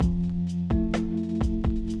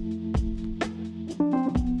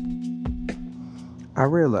I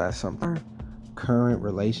realized something. Our current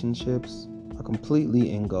relationships are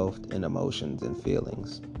completely engulfed in emotions and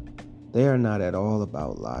feelings. They are not at all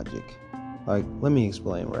about logic. Like, let me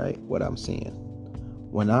explain, right, what I'm seeing.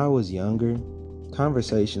 When I was younger,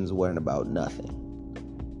 conversations weren't about nothing.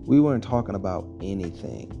 We weren't talking about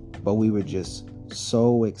anything, but we were just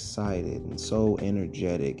so excited and so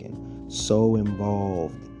energetic and so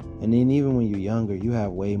involved. And then even when you're younger, you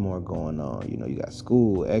have way more going on. You got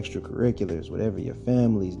school, extracurriculars, whatever your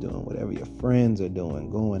family's doing, whatever your friends are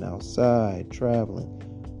doing, going outside, traveling.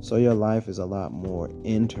 So your life is a lot more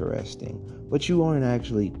interesting. But you aren't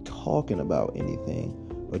actually talking about anything,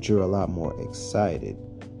 but you're a lot more excited.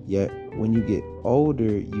 Yet when you get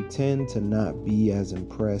older, you tend to not be as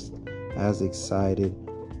impressed, as excited,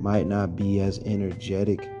 might not be as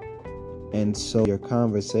energetic. And so your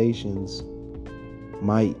conversations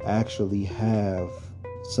might actually have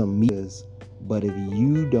some meters, but if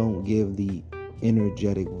you don't give the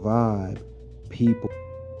energetic vibe, people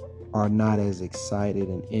are not as excited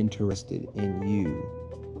and interested in you.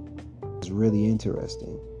 It's really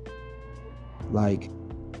interesting. Like,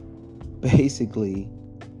 basically,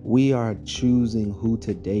 we are choosing who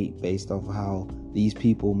to date based off how these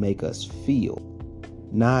people make us feel,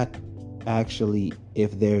 not actually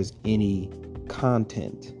if there's any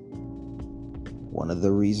content. One of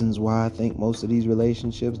the reasons why I think most of these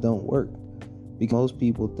relationships don't work, because most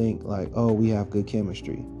people think like, oh, we have good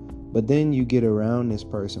chemistry. But then you get around this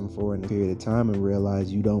person for a period of time and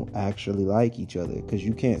realize you don't actually like each other, because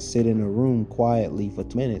you can't sit in a room quietly for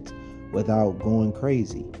 2 minutes without going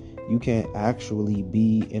crazy. You can't actually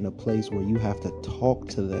be in a place where you have to talk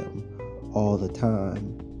to them all the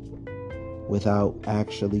time without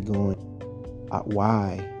actually going,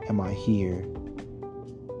 why am I here?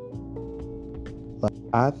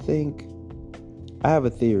 I think I have a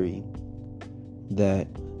theory that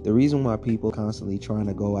the reason why people are constantly trying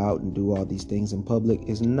to go out and do all these things in public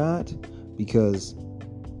is not because,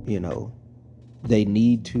 they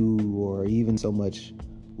need to or even so much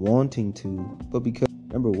wanting to, but because,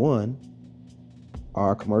 number one,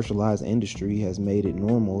 our commercialized industry has made it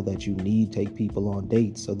normal that you need to take people on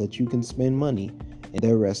dates so that you can spend money in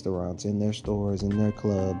their restaurants, in their stores, in their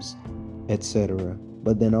clubs, etc.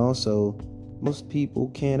 But then also, most people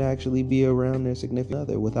can't actually be around their significant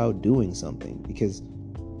other without doing something because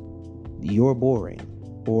you're boring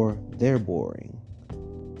or they're boring.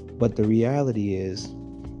 But the reality is,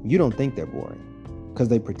 you don't think they're boring because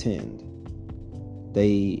they pretend.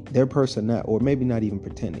 Their personality, or maybe not even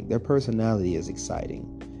pretending, their personality is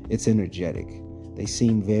exciting. It's energetic. They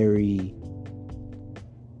seem very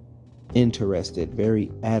interested,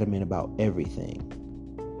 very adamant about everything.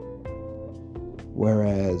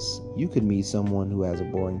 Whereas you could meet someone who has a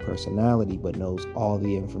boring personality but knows all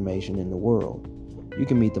the information in the world. You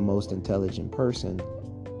can meet the most intelligent person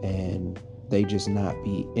and they just not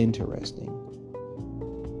be interesting.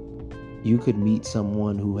 You could meet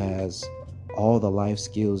someone who has all the life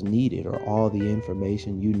skills needed or all the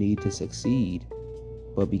information you need to succeed,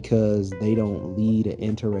 but because they don't lead an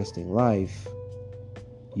interesting life,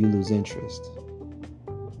 you lose interest.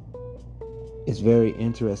 It's very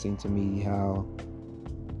interesting to me how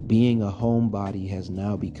being a homebody has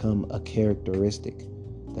now become a characteristic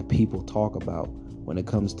that people talk about when it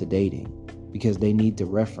comes to dating, because they need to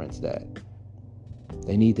reference that.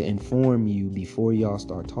 They need to inform you before y'all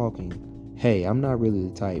start talking, hey, I'm not really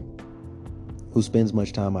the type who spends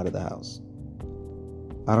much time out of the house.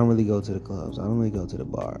 I don't really go to the clubs. I don't really go to the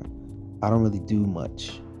bar. I don't really do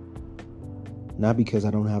much. Not because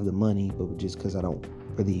I don't have the money, but just because I don't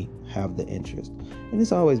really have the interest. And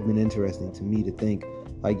it's always been interesting to me to think,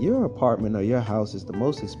 like, your apartment or your house is the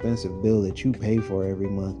most expensive bill that you pay for every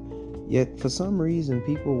month. Yet, for some reason,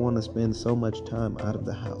 people want to spend so much time out of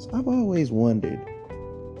the house. I've always wondered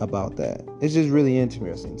about that. It's just really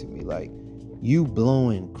interesting to me. Like, you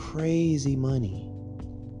blowing crazy money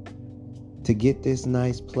to get this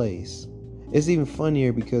nice place. It's even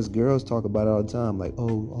funnier because girls talk about it all the time. Like,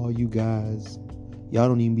 oh, all you guys, y'all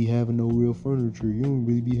don't even be having no real furniture. You don't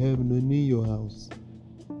really be having nothing in your house.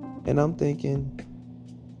 And I'm thinking,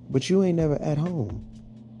 but you ain't never at home.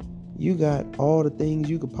 You got all the things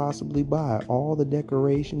you could possibly buy, all the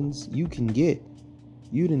decorations you can get.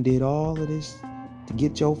 You done did all of this to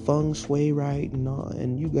get your feng shui right and all,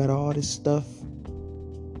 and you got all this stuff,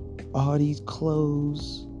 all these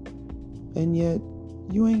clothes, and yet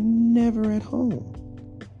you ain't never at home.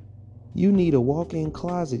 You need a walk-in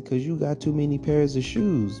closet because you got too many pairs of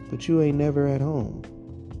shoes, but you ain't never at home.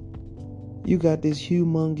 You got this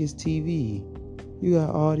humongous TV. You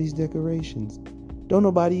got all these decorations. Don't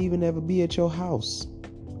nobody even ever be at your house.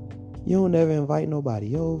 You don't ever invite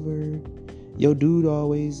nobody over. Your dude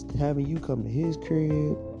always having you come to his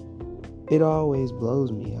crib. It always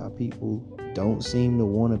blows me how people don't seem to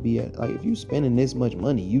want to be at, like, if you spending this much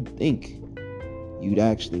money, you'd think you'd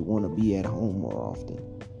actually want to be at home more often.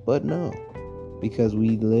 But no, because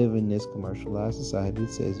we live in this commercialized society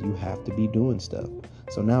that says you have to be doing stuff.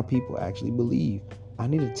 So now people actually believe, I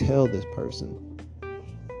need to tell this person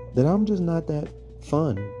that I'm just not that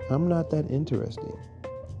fun. I'm not that interesting.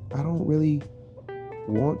 I don't really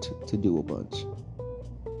want to do a bunch.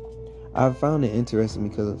 I've found it interesting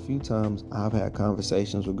because a few times I've had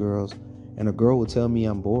conversations with girls and a girl will tell me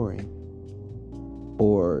I'm boring,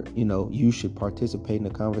 or, you should participate in the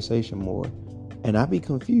conversation more. And I be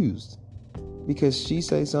confused because she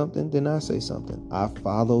say something, then I say something. I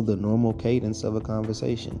follow the normal cadence of a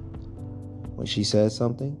conversation. When she says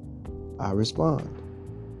something, I respond.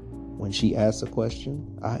 When she asks a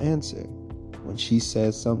question, I answer. When she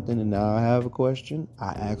says something and now I have a question, I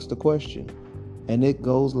ask the question. And it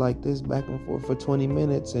goes like this back and forth for 20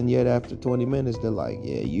 minutes. And yet after 20 minutes, they're like,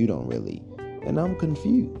 yeah, you don't really. And I'm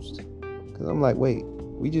confused. Because I'm like, wait,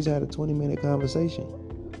 we just had a 20-minute conversation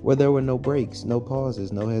where there were no breaks, no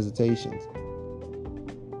pauses, no hesitations.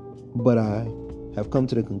 But I have come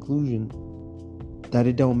to the conclusion that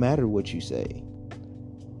it don't matter what you say.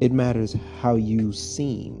 It matters how you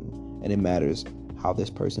seem. And it matters how this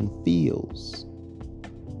person feels.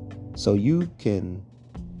 So you can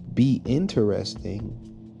be interesting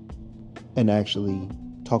and actually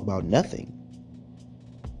talk about nothing.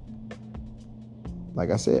 Like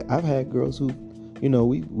I said, I've had girls who,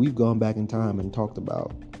 we've gone back in time and talked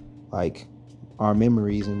about like our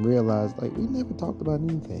memories and realized like we never talked about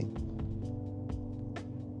anything.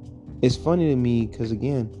 It's funny to me because,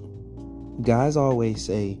 again, guys always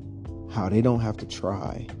say how they don't have to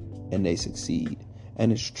try and they succeed.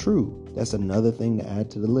 And it's true. That's another thing to add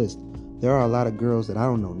to the list. There are a lot of girls that I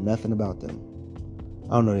don't know nothing about them.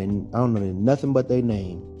 I don't know nothing but their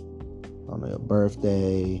name. I don't know your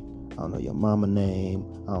birthday. I don't know your mama name.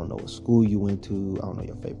 I don't know what school you went to. I don't know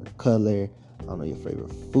your favorite color. I don't know your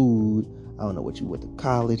favorite food. I don't know what you went to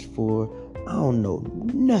college for. I don't know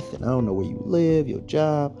nothing. I don't know where you live, your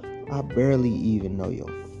job. I barely even know your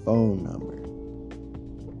phone number.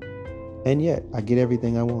 And yet, I get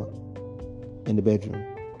everything I want in the bedroom.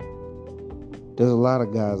 There's a lot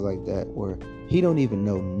of guys like that where he don't even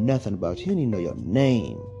know nothing about you. He don't even know your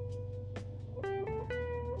name.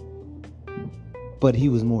 But he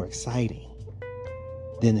was more exciting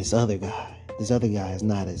than this other guy. This other guy is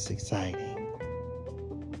not as exciting.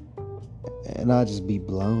 And I just be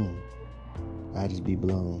blown.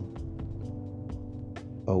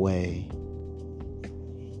 Away.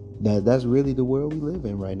 That's really the world we live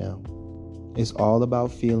in right now. It's all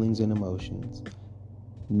about feelings and emotions.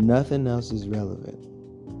 Nothing else is relevant.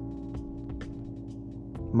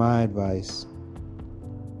 My advice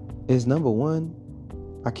is, number one,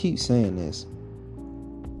 I keep saying this.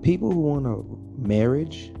 People who want a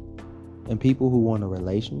marriage and people who want a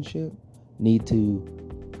relationship need to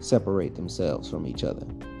separate themselves from each other.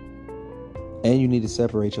 And you need to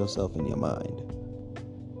separate yourself in your mind.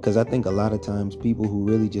 Because I think a lot of times people who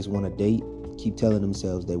really just want to date keep telling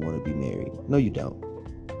themselves they want to be married. No, you don't.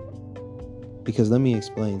 Because let me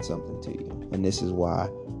explain something to you. And this is why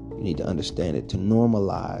you need to understand it. To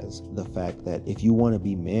normalize the fact that if you want to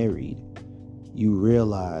be married, you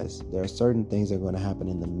realize there are certain things that are going to happen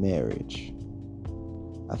in the marriage.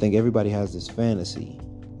 I think everybody has this fantasy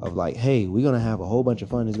of like, hey, we're going to have a whole bunch of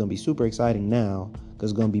fun. It's going to be super exciting now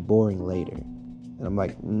because it's going to be boring later. And I'm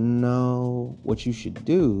like, no, what you should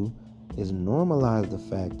do is normalize the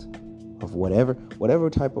fact of whatever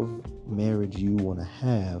type of marriage you want to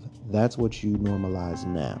have, that's what you normalize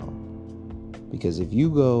now. Because if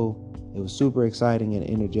you go, it was super exciting and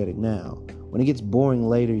energetic now, when it gets boring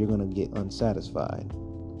later, you're going to get unsatisfied.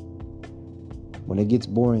 When it gets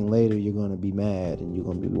boring later, you're going to be mad and you're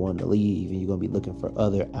going to be wanting to leave and you're going to be looking for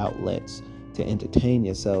other outlets to entertain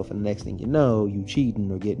yourself. And the next thing you know, you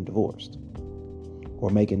cheating or getting divorced. Or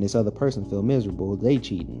making this other person feel miserable, they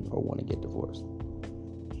cheating or want to get divorced.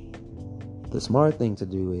 The smart thing to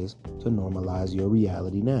do is to normalize your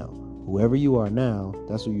reality now. Whoever you are now,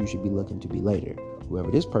 that's who you should be looking to be later. Whoever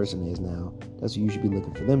this person is now, that's who you should be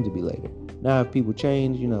looking for them to be later. Now, if people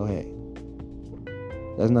change, hey,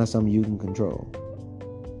 that's not something you can control.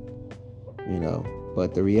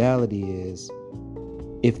 But the reality is,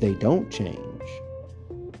 if they don't change,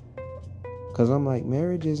 because I'm like,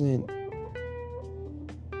 marriage isn't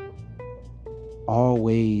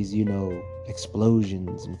always,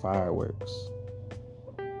 explosions and fireworks.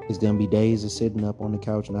 It's going to be days of sitting up on the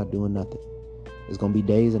couch not doing nothing. It's going to be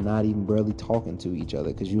days of not even barely talking to each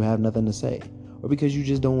other because you have nothing to say. or because you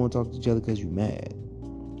just don't want to talk to each other because you're mad.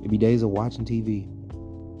 It be days of watching TV.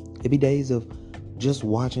 It be days of just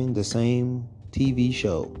watching the same TV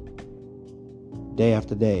show day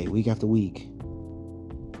after day, week after week.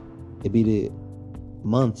 It be the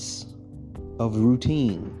months of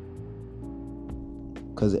routine,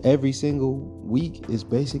 because every single week is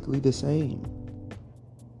basically the same.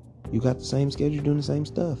 You got the same schedule, doing the same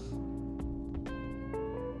stuff.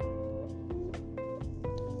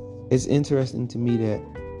 It's interesting to me that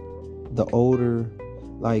the older,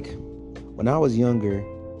 like when I was younger,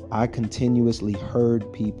 I continuously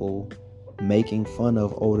heard people making fun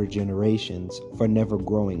of older generations for never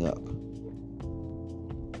growing up.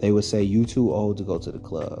 They would say, you too old to go to the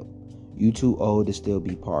club. You too old to still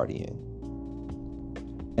be partying.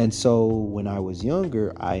 And so when I was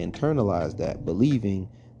younger, I internalized that, believing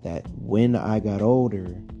that when I got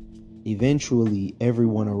older, eventually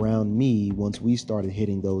everyone around me, once we started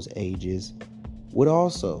hitting those ages, would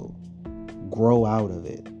also grow out of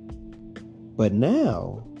it. But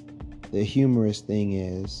now, the humorous thing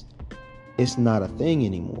is, it's not a thing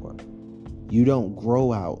anymore. You don't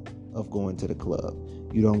grow out of going to the club.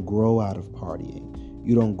 You don't grow out of partying.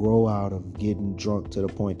 You don't grow out of getting drunk to the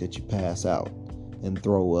point that you pass out and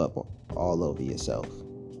throw up all over yourself.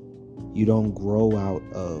 You don't grow out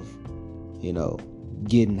of,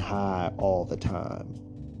 getting high all the time.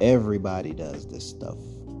 Everybody does this stuff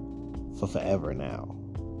for forever now.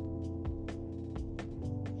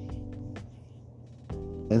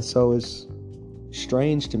 And so it's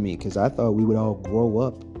strange to me because I thought we would all grow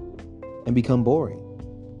up and become boring.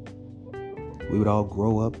 We would all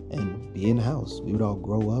grow up and be in the house. We would all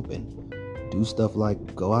grow up and do stuff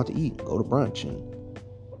like go out to eat, go to brunch, and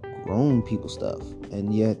grown people stuff.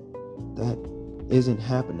 And yet that isn't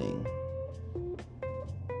happening.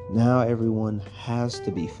 Now everyone has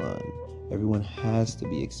to be fun. Everyone has to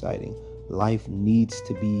be exciting. Life needs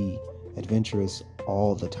to be adventurous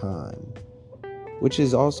all the time. Which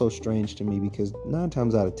is also strange to me because 9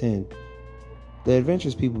 times out of 10, the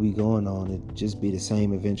adventures people be going on, it just be the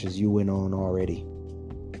same adventures you went on already.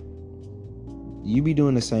 You be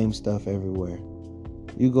doing the same stuff everywhere.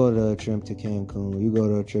 You go to a trip to Cancun, you go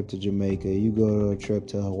to a trip to Jamaica, you go to a trip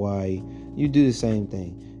to Hawaii, you do the same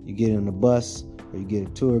thing. You get on a bus or you get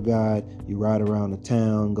a tour guide, you ride around the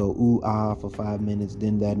town, go ooh-ah for 5 minutes,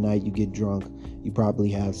 then that night you get drunk. You probably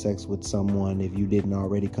have sex with someone. If you didn't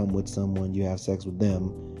already come with someone, you have sex with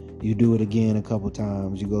them. You do it again a couple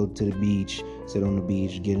times. You go to the beach, sit on the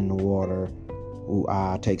beach, get in the water,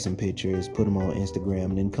 ooh-ah, take some pictures, put them on Instagram,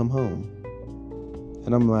 and then come home.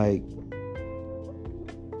 And I'm like,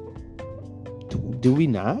 do we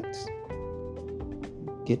not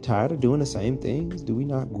get tired of doing the same things? Do we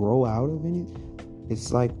not grow out of anything?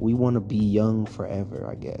 It's like we want to be young forever,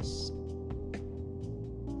 I guess.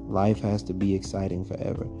 Life has to be exciting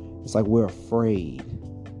forever. It's like we're afraid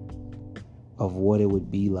of what it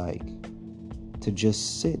would be like to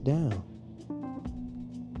just sit down.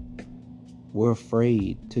 We're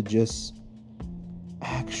afraid to just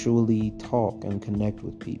actually talk and connect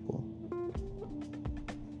with people.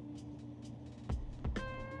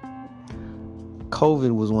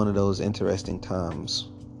 COVID was one of those interesting times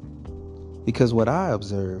because what I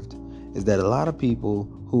observed is that a lot of people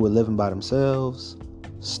who were living by themselves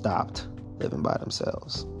stopped living by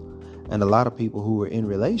themselves. And a lot of people who were in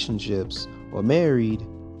relationships or married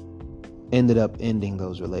ended up ending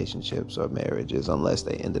those relationships or marriages unless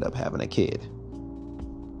they ended up having a kid.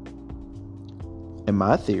 And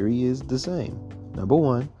my theory is the same. Number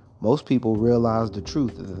one, most people realized the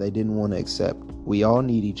truth that they didn't want to accept. We all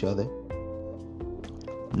need each other.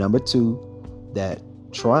 Number two, that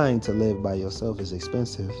trying to live by yourself is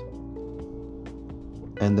expensive.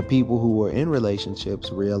 And the people who were in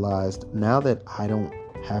relationships realized, now that I don't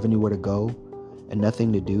have anywhere to go and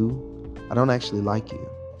nothing to do, I don't actually like you.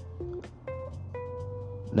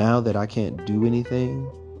 Now that I can't do anything,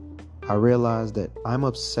 I realize that I'm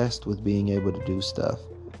obsessed with being able to do stuff.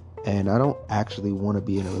 And I don't actually want to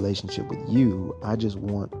be in a relationship with you. I just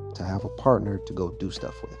want to have a partner to go do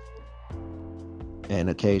stuff with. And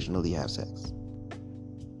occasionally have sex.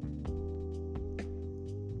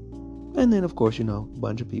 And then, of course, a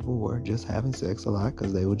bunch of people were just having sex a lot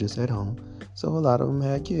because they were just at home. So a lot of them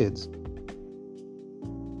had kids.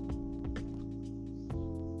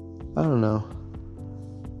 I don't know.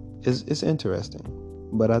 It's interesting.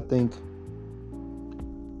 But I think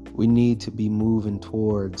we need to be moving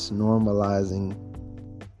towards normalizing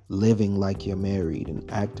living like you're married and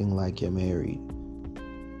acting like you're married.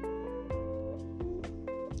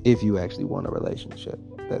 If you actually want a relationship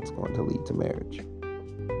that's going to lead to marriage.